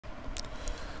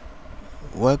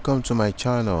Welcome to my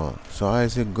channel. So how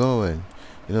is it going?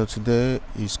 Today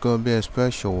is going to be a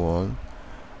special one.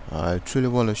 I truly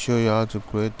want to show you how to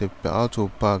clip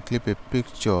a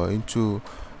picture into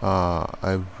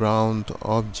a round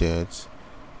object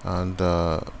and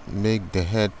make the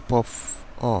head puff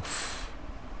off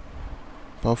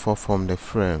from the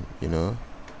frame.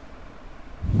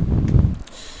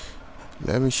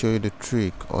 Let me show you the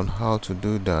trick on how to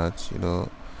do that.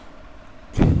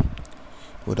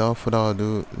 Without further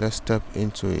ado, let's step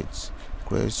into it.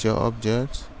 Create your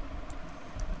object,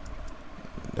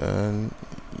 then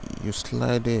you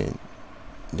slide in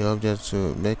the object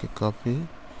to make a copy,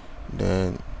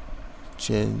 then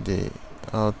change the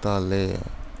outer layer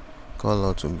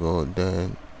color to gold,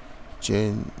 then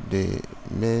change the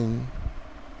main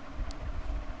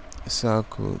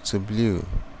circle to blue.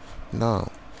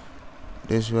 Now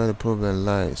this is where the problem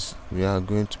lies. We are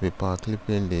going to be power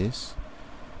clipping this.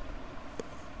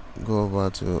 Go over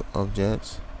to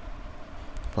object,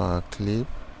 power clip,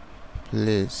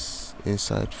 place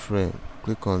inside frame.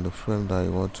 Click on the frame that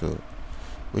you want to,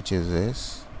 which is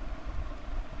this.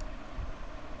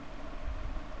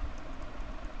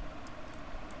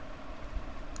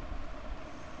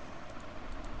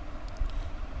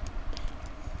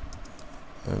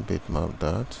 And bitmap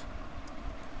that.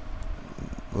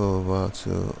 Go over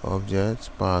to object,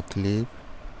 power clip,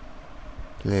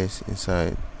 place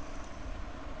inside.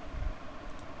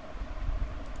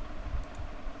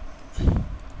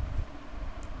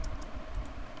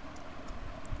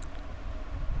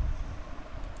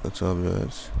 It's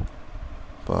object,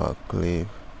 power clip,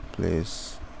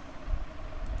 place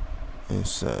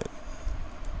inside.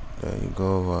 Then you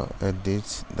go over,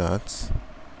 edit that.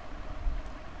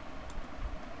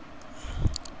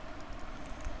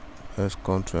 Press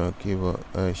Ctrl on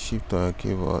keyboard, Shift on your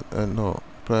keyboard, and no,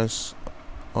 press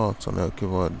Alt on your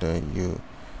keyboard. Then you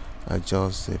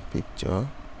adjust the picture.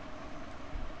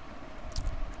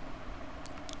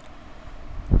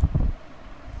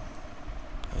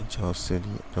 Adjust it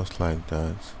just like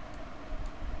that.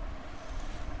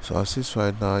 So as is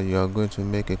right now, you are going to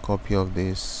make a copy of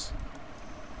this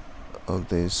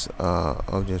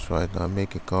object right now.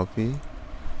 Make a copy,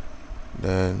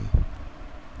 then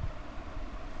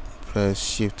press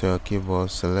Shift on your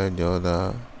keyboard, select the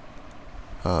other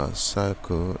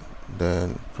circle,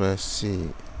 then press C,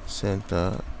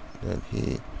 center, then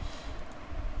hit,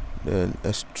 then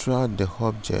extract the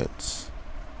object.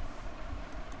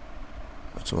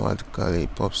 Automatically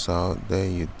it pops out.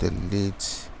 Then you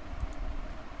delete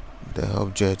the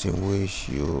object in which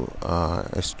you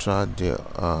extract the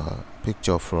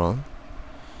picture from.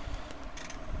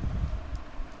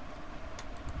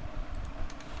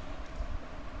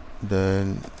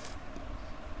 Then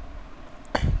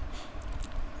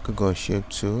click on shape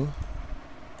tool,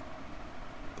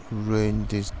 range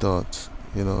this dot,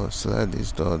 select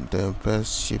this dot, then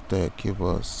press Shift on your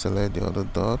keyboard, select the other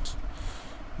dot,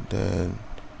 then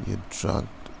you drag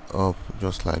up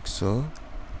just like so.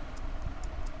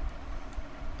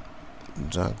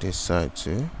 Drag this side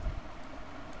too.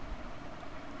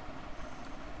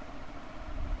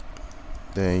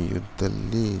 Then you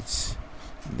delete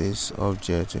this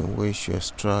object in which you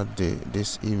extract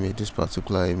this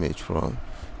particular image from.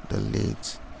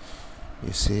 Delete.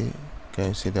 You see, can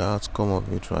you see the outcome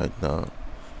of it right now?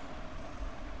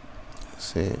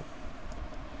 See,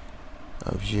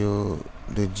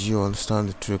 did you understand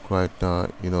the trick right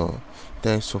now?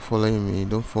 Thanks for following me.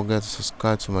 Don't forget to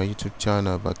subscribe to my YouTube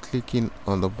channel by clicking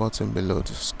on the button below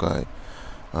to subscribe,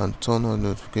 and turn on the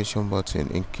notification button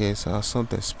in case I have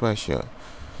something special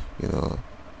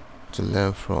to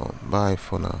learn from. Bye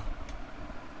for now.